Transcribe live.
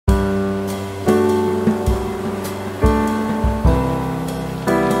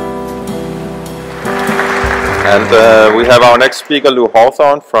And we have our next speaker, Lou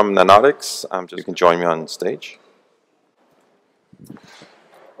Hawthorne from NaNotics. You can join me on stage.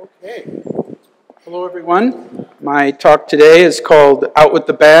 Okay. Hello, everyone. My talk today is called Out with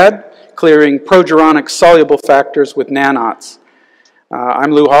the Bad, Clearing Progeronic Soluble Factors with NaNots.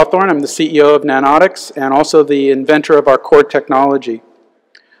 I'm Lou Hawthorne. I'm the CEO of NaNotics and also the inventor of our core technology.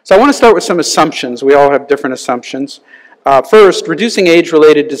 So I want to start with some assumptions. We all have different assumptions. First, reducing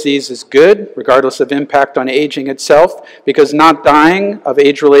age-related disease is good, regardless of impact on aging itself, because not dying of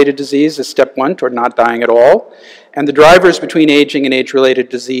age-related disease is step one toward not dying at all, and the drivers between aging and age-related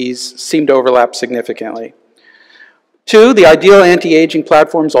disease seem to overlap significantly. Two, the ideal anti-aging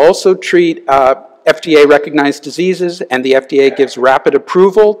platforms also treat FDA-recognized diseases, and the FDA gives rapid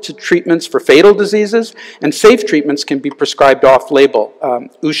approval to treatments for fatal diseases, and safe treatments can be prescribed off-label.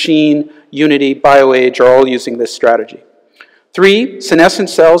 Usheen, Unity, BioAge are all using this strategy. Three, senescent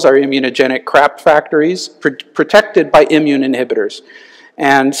cells are immunogenic crap factories protected by immune inhibitors.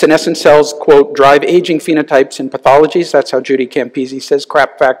 And senescent cells, quote, drive aging phenotypes in pathologies. That's how Judy Campisi says,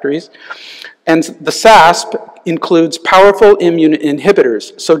 crap factories. And the SASP includes powerful immune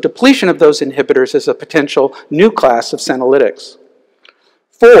inhibitors. So depletion of those inhibitors is a potential new class of senolytics.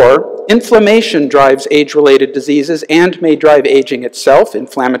 Four, inflammation drives age-related diseases and may drive aging itself.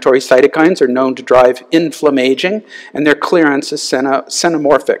 Inflammatory cytokines are known to drive inflammaging, and their clearance is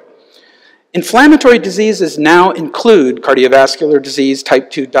xenomorphic. Inflammatory diseases now include cardiovascular disease, type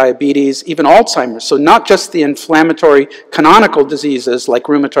 2 diabetes, even Alzheimer's, so not just the inflammatory canonical diseases like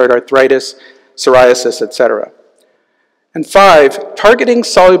rheumatoid arthritis, psoriasis, etc. And five, targeting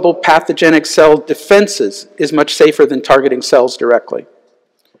soluble pathogenic cell defenses is much safer than targeting cells directly.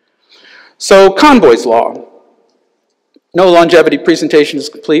 So, Conboy's law. No longevity presentation is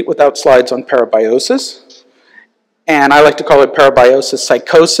complete without slides on parabiosis. And I like to call it parabiosis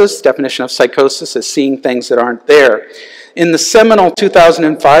psychosis. Definition of psychosis is seeing things that aren't there. In the seminal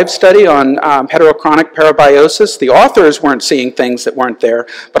 2005 study on heterochronic parabiosis, the authors weren't seeing things that weren't there,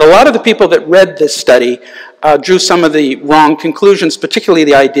 but a lot of the people that read this study drew some of the wrong conclusions, particularly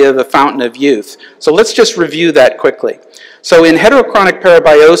the idea of the fountain of youth. So let's just review that quickly. So in heterochronic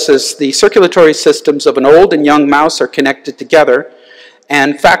parabiosis, the circulatory systems of an old and young mouse are connected together,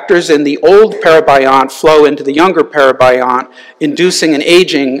 and factors in the old parabiont flow into the younger parabiont, inducing an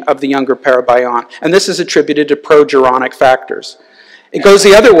aging of the younger parabiont. And this is attributed to progeronic factors. It goes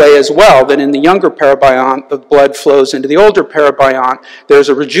the other way as well, that in the younger parabiont, the blood flows into the older parabiont. There's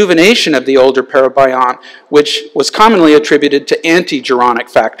a rejuvenation of the older parabiont, which was commonly attributed to antigeronic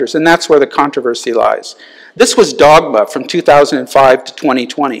factors, and that's where the controversy lies. This was dogma from 2005 to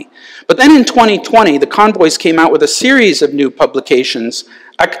 2020. But then in 2020, the Conboys came out with a series of new publications.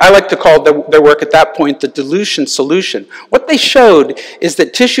 I like to call their work at that point the dilution solution. What they showed is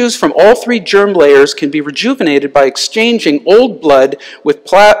that tissues from all three germ layers can be rejuvenated by exchanging old blood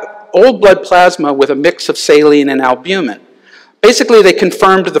plasma with a mix of saline and albumin. Basically, they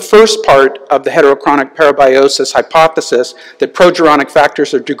confirmed the first part of the heterochronic parabiosis hypothesis that progeronic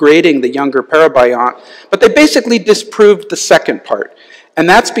factors are degrading the younger parabiont, but they basically disproved the second part. And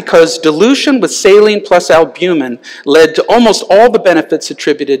that's because dilution with saline plus albumin led to almost all the benefits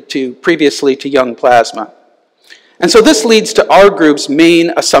attributed previously to young plasma. And so this leads to our group's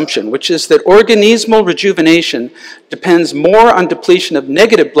main assumption, which is that organismal rejuvenation depends more on depletion of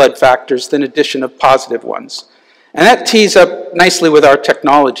negative blood factors than addition of positive ones. And that tees up nicely with our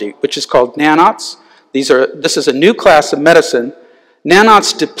technology, which is called NaNots. This is a new class of medicine.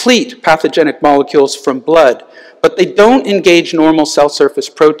 NaNots deplete pathogenic molecules from blood, but they don't engage normal cell surface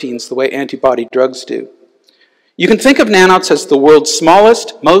proteins the way antibody drugs do. You can think of NaNots as the world's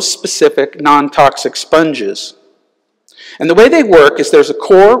smallest, most specific, non-toxic sponges. And the way they work is there's a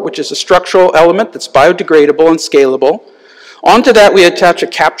core, which is a structural element that's biodegradable and scalable. Onto that, we attach a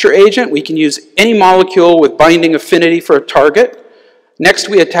capture agent. We can use any molecule with binding affinity for a target. Next,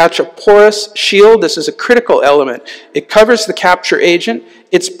 we attach a porous shield. This is a critical element. It covers the capture agent.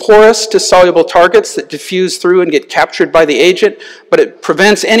 It's porous to soluble targets that diffuse through and get captured by the agent, but it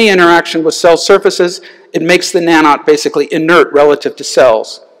prevents any interaction with cell surfaces. It makes the nanot basically inert relative to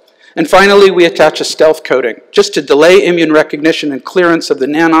cells. And finally, we attach a stealth coating, just to delay immune recognition and clearance of the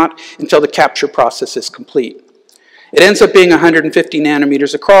nanot until the capture process is complete. It ends up being 150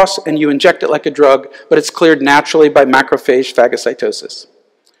 nanometers across, and you inject it like a drug, but it's cleared naturally by macrophage phagocytosis.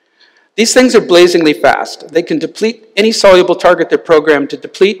 These things are blazingly fast. They can deplete any soluble target they're programmed to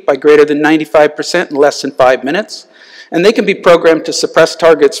deplete by greater than 95% in less than 5 minutes, and they can be programmed to suppress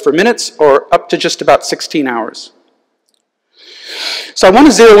targets for minutes or up to just about 16 hours. So I want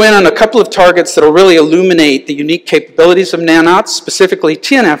to zero in on a couple of targets that will really illuminate the unique capabilities of NaNots, specifically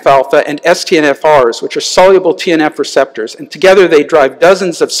Tnf alpha and Stnfrs, which are soluble TNF receptors, and together they drive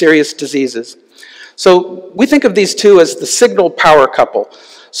dozens of serious diseases. So we think of these two as the signal power couple.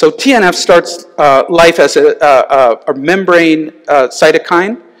 So TNF starts life as a membrane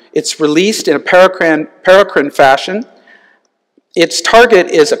cytokine. It's released in a paracrine fashion. Its target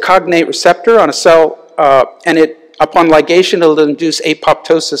is a cognate receptor on a cell, and upon ligation, it'll induce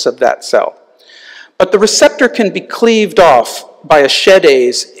apoptosis of that cell. But the receptor can be cleaved off by a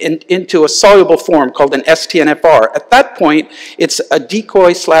sheddase into a soluble form called an STNFR. At that point, it's a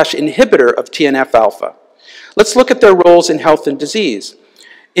decoy/inhibitor of TNF alpha. Let's look at their roles in health and disease.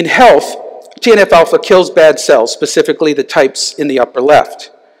 In health, TNF alpha kills bad cells, specifically the types in the upper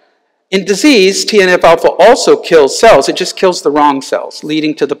left. In disease, TNF alpha also kills cells. It just kills the wrong cells,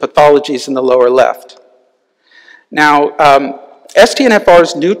 leading to the pathologies in the lower left. Now,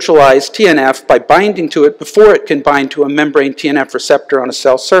 STNFRs neutralize TNF by binding to it before it can bind to a membrane TNF receptor on a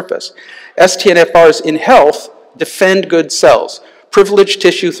cell surface. STNFRs in health defend good cells. Privileged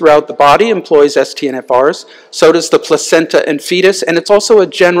tissue throughout the body employs STNFRs, so does the placenta and fetus, and it's also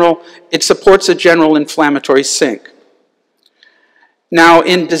it supports a general inflammatory sink. Now,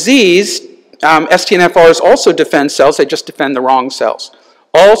 in disease, STNFRs also defend cells, they just defend the wrong cells.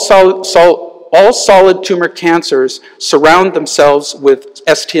 All solid tumor cancers surround themselves with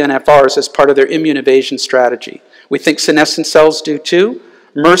STNFRs as part of their immune evasion strategy. We think senescent cells do too.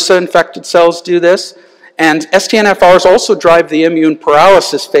 MRSA-infected cells do this. And STNFRs also drive the immune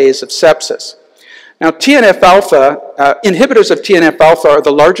paralysis phase of sepsis. Now, TNF alpha, inhibitors of TNF alpha are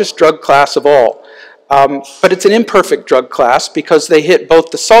the largest drug class of all. But it's an imperfect drug class because they hit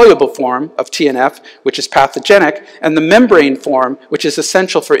both the soluble form of TNF, which is pathogenic, and the membrane form, which is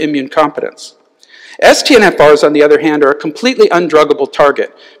essential for immune competence. STNFRs, on the other hand, are a completely undruggable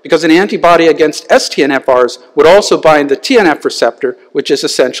target because an antibody against STNFRs would also bind the TNF receptor, which is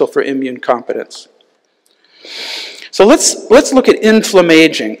essential for immune competence. So let's look at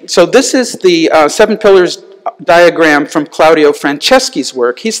inflammaging. So this is the 7 pillars diagram from Claudio Franceschi's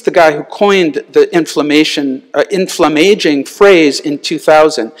work. He's the guy who coined the inflammaging phrase in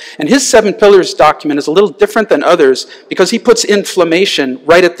 2000. And his 7 pillars document is a little different than others because he puts inflammation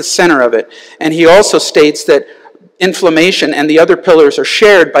right at the center of it. And he also states that inflammation and the other pillars are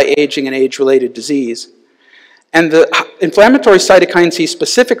shared by aging and age-related disease. And the inflammatory cytokines he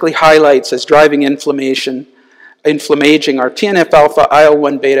specifically highlights as driving inflammaging are TNF alpha,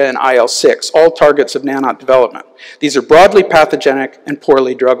 IL-1 beta, and IL-6, all targets of NaNot development. These are broadly pathogenic and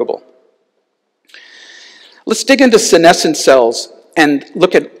poorly druggable. Let's dig into senescent cells and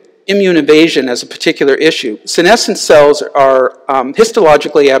look at immune evasion as a particular issue. Senescent cells are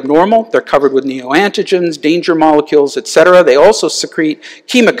histologically abnormal. They're covered with neoantigens, danger molecules, etc. They also secrete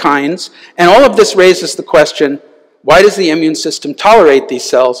chemokines, and all of this raises the question, why does the immune system tolerate these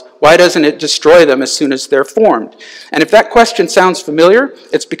cells? Why doesn't it destroy them as soon as they're formed? And if that question sounds familiar,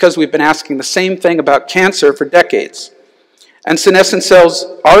 it's because we've been asking the same thing about cancer for decades. And senescent cells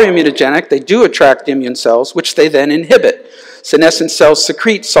are immunogenic. They do attract immune cells, which they then inhibit. Senescent cells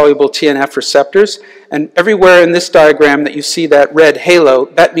secrete soluble TNF receptors, and everywhere in this diagram that you see that red halo,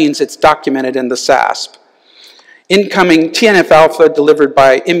 that means it's documented in the SASP. Incoming TNF alpha delivered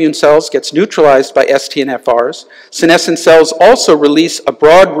by immune cells gets neutralized by STNFRs. Senescent cells also release a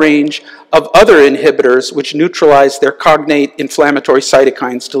broad range of other inhibitors which neutralize their cognate inflammatory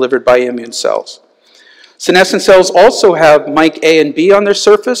cytokines delivered by immune cells. Senescent cells also have MIC-A and B on their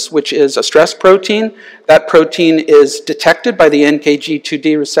surface, which is a stress protein. That protein is detected by the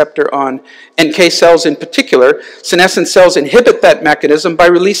NKG2D receptor on NK cells in particular. Senescent cells inhibit that mechanism by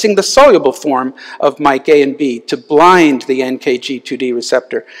releasing the soluble form of MIC-A and B to blind the NKG2D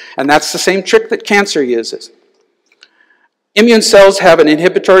receptor. And that's the same trick that cancer uses. Immune cells have an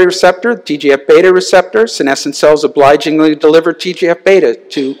inhibitory receptor, TGF-beta receptor. Senescent cells obligingly deliver TGF-beta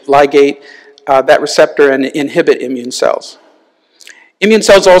to ligate that receptor and inhibit immune cells. Immune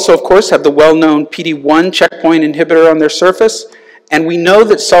cells also, of course, have the well-known PD-1 checkpoint inhibitor on their surface, and we know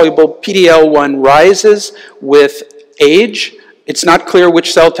that soluble PD-L1 rises with age. It's not clear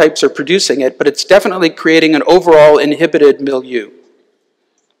which cell types are producing it, but it's definitely creating an overall inhibited milieu.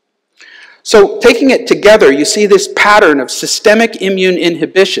 So taking it together, you see this pattern of systemic immune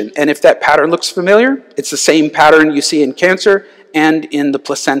inhibition, and if that pattern looks familiar, it's the same pattern you see in cancer and in the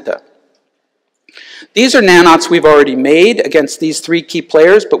placenta. These are NaNots we've already made against these 3 key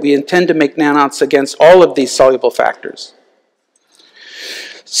players, but we intend to make NaNots against all of these soluble factors.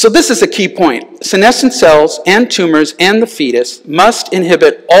 So this is a key point. Senescent cells and tumors and the fetus must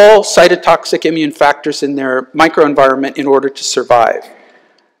inhibit all cytotoxic immune factors in their microenvironment in order to survive.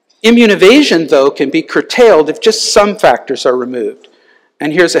 Immune evasion, though, can be curtailed if just some factors are removed.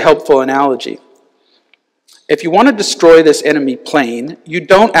 And here's a helpful analogy. If you want to destroy this enemy plane, you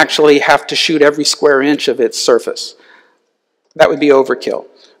don't actually have to shoot every square inch of its surface. That would be overkill.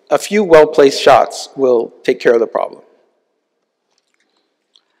 A few well-placed shots will take care of the problem.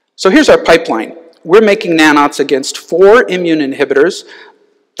 So here's our pipeline. We're making NaNots against 4 immune inhibitors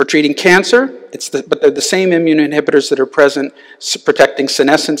for treating cancer, but they're the same immune inhibitors that are present protecting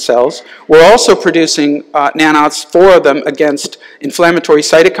senescent cells. We're also producing NaNots, 4 of them, against inflammatory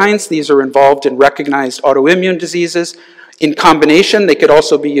cytokines. These are involved in recognized autoimmune diseases. In combination, they could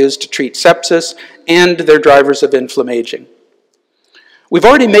also be used to treat sepsis, and they're drivers of inflammation. We've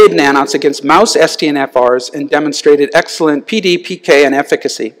already made NaNots against mouse STNFRs and demonstrated excellent PD, PK, and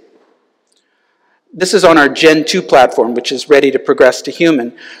efficacy. This is on our Gen 2 platform, which is ready to progress to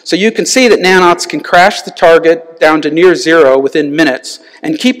human. So you can see that NaNots can crash the target down to near zero within minutes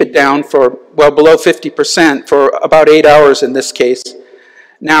and keep it down for, well, below 50% for about 8 hours in this case.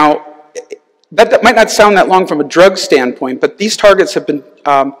 Now, that might not sound that long from a drug standpoint, but these targets have been,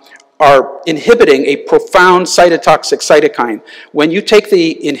 are inhibiting a profound cytotoxic cytokine. When you take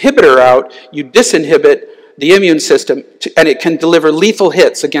the inhibitor out, you disinhibit the immune system, and it can deliver lethal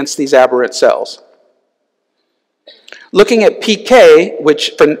hits against these aberrant cells. Looking at PK, which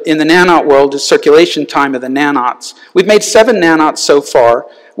in the nanot world is circulation time of the NaNots, we've made 7 NaNots so far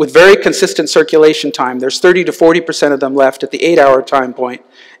with very consistent circulation time. There's 30 to 40% of them left at the 8-hour time point.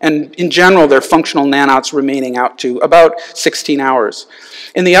 And in general, they're functional NaNots remaining out to about 16 hours.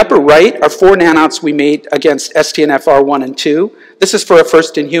 In the upper right are 4 NaNots we made against STNFR1 and 2. This is for a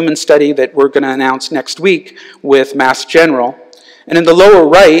first-in-human study that we're going to announce next week with Mass General. And in the lower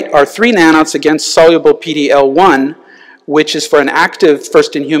right are 3 NaNots against soluble PD-L1, which is for an active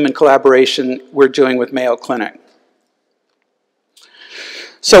first-in-human collaboration we're doing with Mayo Clinic.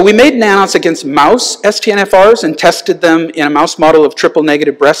 So we made NaNots against mouse STNFRs and tested them in a mouse model of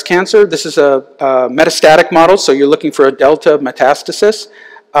triple-negative breast cancer. This is a metastatic model, so you're looking for a delta of metastasis.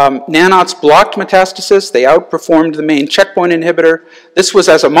 NaNots blocked metastasis. They outperformed the main checkpoint inhibitor. This was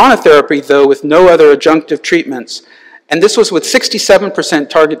as a monotherapy, though, with no other adjunctive treatments. And this was with 67%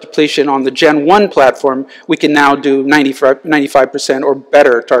 target depletion on the Gen 1 platform. We can now do 95% or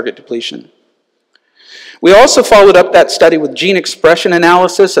better target depletion. We also followed up that study with gene expression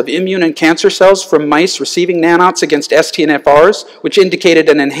analysis of immune and cancer cells from mice receiving NaNots against STNFRs, which indicated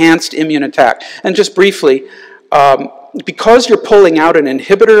an enhanced immune attack. And just briefly, because you're pulling out an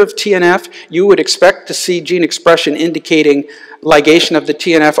inhibitor of TNF, you would expect to see gene expression indicating ligation of the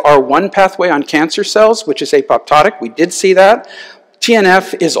TNF-R1 pathway on cancer cells, which is apoptotic. We did see that.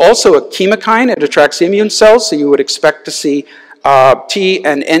 TNF is also a chemokine. It attracts immune cells, so you would expect to see T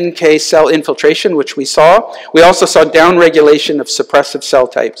and NK cell infiltration, which we saw. We also saw downregulation of suppressive cell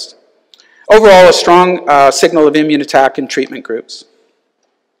types. Overall, a strong signal of immune attack in treatment groups.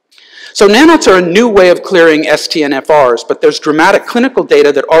 So NaNots are a new way of clearing STNFRs, but there's dramatic clinical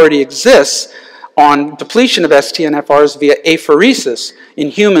data that already exists on depletion of STNFRs via apheresis in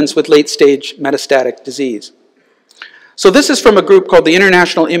humans with late-stage metastatic disease. So this is from a group called the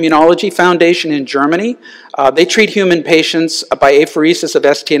International Immunology Foundation in Germany. They treat human patients by apheresis of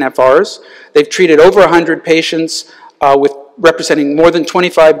STNFRs. They've treated over 100 patients with representing more than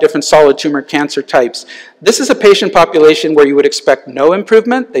 25 different solid tumor cancer types. This is a patient population where you would expect no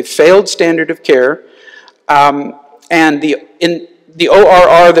improvement. They've failed standard of care. And the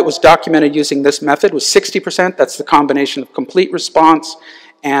ORR that was documented using this method was 60%. That's the combination of complete response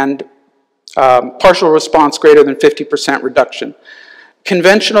and partial response greater than 50% reduction.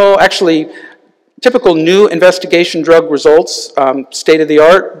 Conventional, actually, typical new investigation drug results,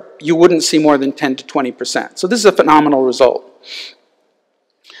 state-of-the-art, you wouldn't see more than 10 to 20%. So this is a phenomenal result.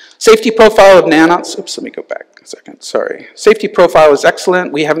 Safety profile of NaNots, oops, let me go back a second, sorry. Safety profile is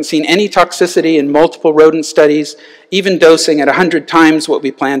excellent. We haven't seen any toxicity in multiple rodent studies, even dosing at 100 times what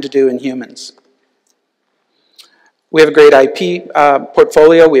we plan to do in humans. We have a great IP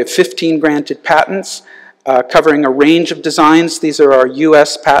portfolio. We have 15 granted patents covering a range of designs. These are our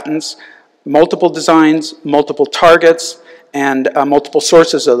US patents, multiple designs, multiple targets, and multiple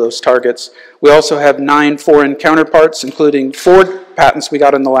sources of those targets. We also have 9 foreign counterparts, including 4 patents we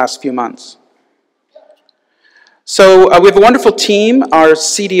got in the last few months. So we have a wonderful team. Our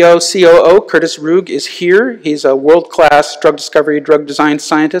CDO, COO, Curtis Rug, is here. He's a world-class drug discovery, drug design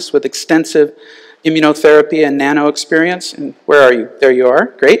scientist with extensive immunotherapy and nano experience. And where are you? There you are.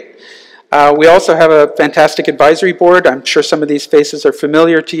 Great. We also have a fantastic advisory board. I'm sure some of these faces are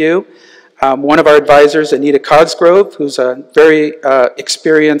familiar to you. One of our advisors, Anita Cosgrove, who's a very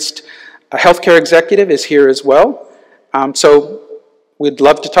experienced healthcare executive, is here as well. So we'd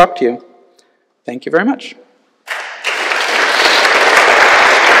love to talk to you. Thank you very much.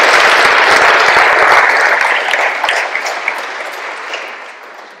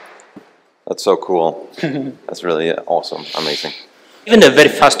 That's so cool. That's really awesome, amazing. Given the very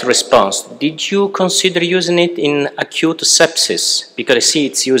fast response, did you consider using it in acute sepsis? Because I see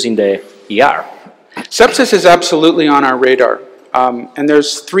it's used in the ER. Sepsis is absolutely on our radar. And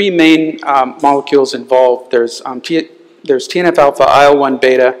there's three main molecules involved. There's Tnf Alpha, IL-1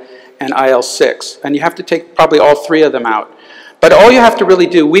 beta, and IL-6. And you have to take probably all three of them out. But all you have to really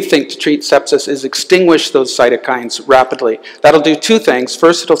do, we think, to treat sepsis is extinguish those cytokines rapidly. That'll do two things.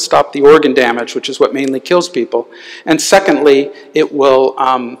 First, it'll stop the organ damage, which is what mainly kills people. And secondly, it'll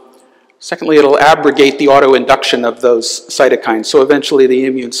abrogate the autoinduction of those cytokines. So eventually the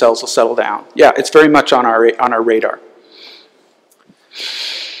immune cells will settle down. Yeah, it's very much on our radar.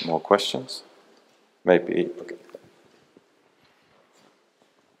 More questions? Maybe. Okay.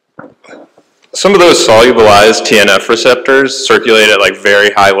 Some of those solubilized TNF receptors circulate at like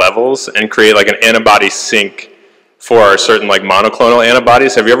very high levels and create like an antibody sink for certain like monoclonal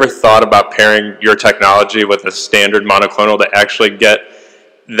antibodies. Have you ever thought about pairing your technology with a standard monoclonal to actually get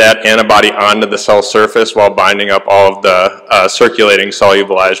that antibody onto the cell surface while binding up all of the circulating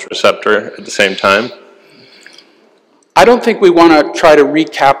solubilized receptor at the same time? I don't think we want to try to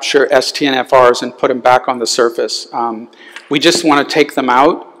recapture STNFRs and put them back on the surface. We just want to take them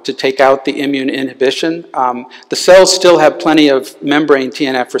out to take out the immune inhibition. The cells still have plenty of membrane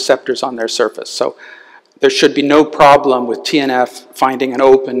TNF receptors on their surface, so there should be no problem with TNF finding an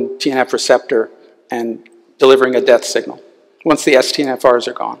open TNF receptor and delivering a death signal once the STNFRs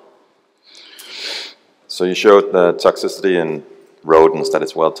are gone. So you showed the toxicity in rodents, that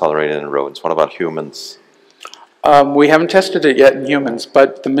it's well tolerated in rodents. What about humans? We haven't tested it yet in humans,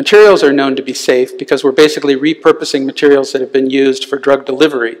 but the materials are known to be safe because we're basically repurposing materials that have been used for drug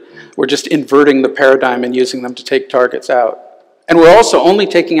delivery. We're just inverting the paradigm and using them to take targets out. And we're also only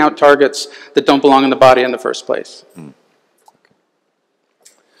taking out targets that don't belong in the body in the first place.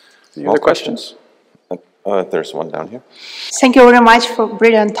 Any other questions? There's one down here. Thank you very much for a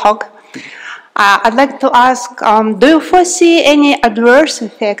brilliant talk. I'd like to ask, do you foresee any adverse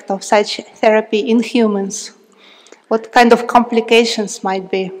effect of such therapy in humans? What kind of complications might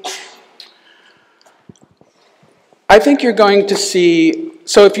be? I think you're going to see,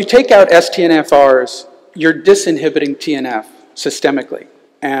 so if you take out STNFRs, you're disinhibiting TNF systemically.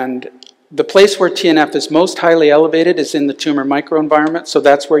 And the place where TNF is most highly elevated is in the tumor microenvironment, so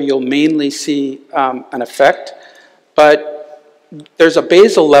that's where you'll mainly see an effect. But there's a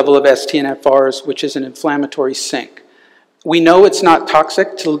basal level of STNFRs, which is an inflammatory sink. We know it's not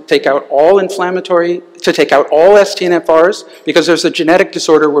toxic to take out all STNFRs because there's a genetic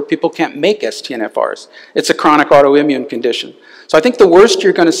disorder where people can't make STNFRs. It's a chronic autoimmune condition. So I think the worst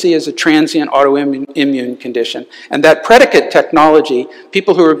you're going to see is a transient autoimmune condition. And that predicate technology,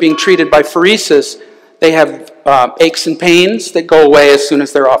 people who are being treated by pheresis, they have aches and pains that go away as soon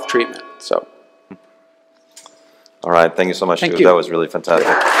as they're off treatment. So. All right, thank you so much. Thank you. That was really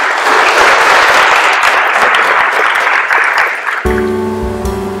fantastic.